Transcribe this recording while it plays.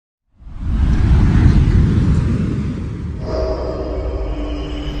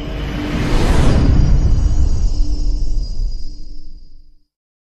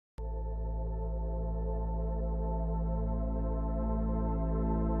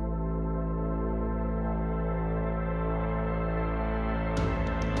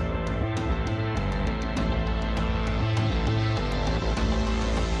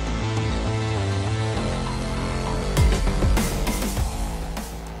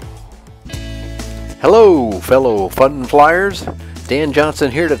Hello, fellow fun flyers. Dan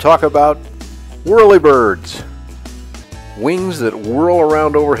Johnson here to talk about whirlybirds. Wings that whirl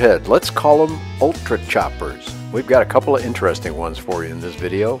around overhead. Let's call them UltraChoppers. We've got a couple of interesting ones for you in this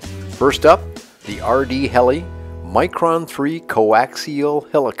video. First up, the Heli Micron 3 Coaxial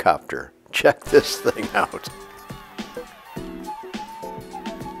helicopter. Check this thing out.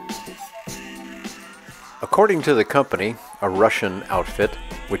 According to the company, a Russian outfit,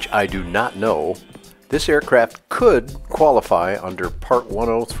 which I do not know, this aircraft could qualify under Part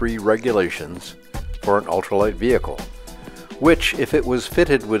 103 regulations for an ultralight vehicle, which, if it was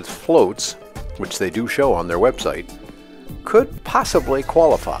fitted with floats, which they do show on their website, could possibly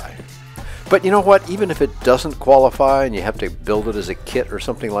qualify. But you know what? Even if it doesn't qualify and you have to build it as a kit or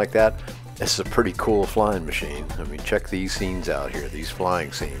something like that, this is a pretty cool flying machine. I mean, check these scenes out here, these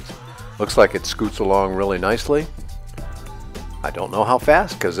flying scenes. Looks like it scoots along really nicely. I don't know how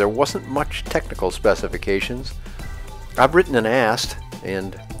fast because there wasn't much technical specifications. I've written and asked,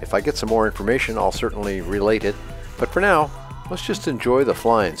 and if I get some more information, I'll certainly relate it. But for now, let's just enjoy the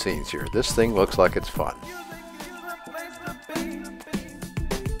flying scenes here. This thing looks like it's fun.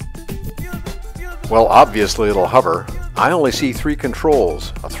 Well, obviously it'll hover. I only see 3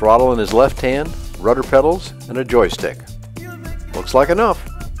 controls: a throttle in his left hand, rudder pedals, and a joystick. Looks like enough.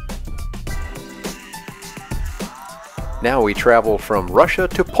 Now we travel from Russia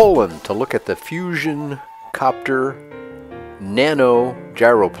to Poland to look at the Fusioncopter Nano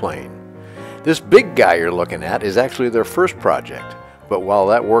gyroplane. This big guy you're looking at is actually their first project, but while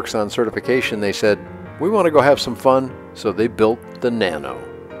that works on certification, they said, we want to go have some fun, so they built the Nano.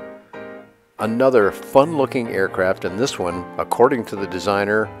 Another fun-looking aircraft, and this one, according to the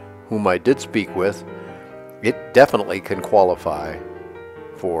designer, whom I did speak with, it definitely can qualify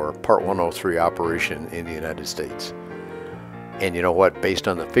for Part 103 operation in the United States. And you know what, based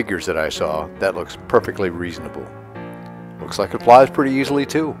on the figures that I saw, that looks perfectly reasonable. Looks like it flies pretty easily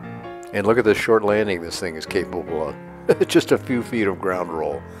too. And look at this short landing this thing is capable of. Just a few feet of ground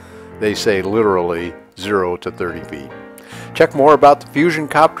roll. They say literally 0 to 30 feet. Check more about the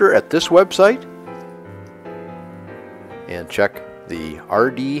Fusioncopter at this website. And check the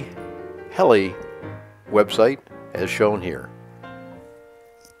Heli website as shown here.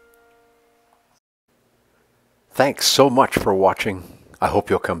 Thanks so much for watching. I hope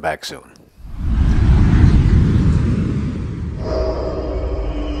you'll come back soon.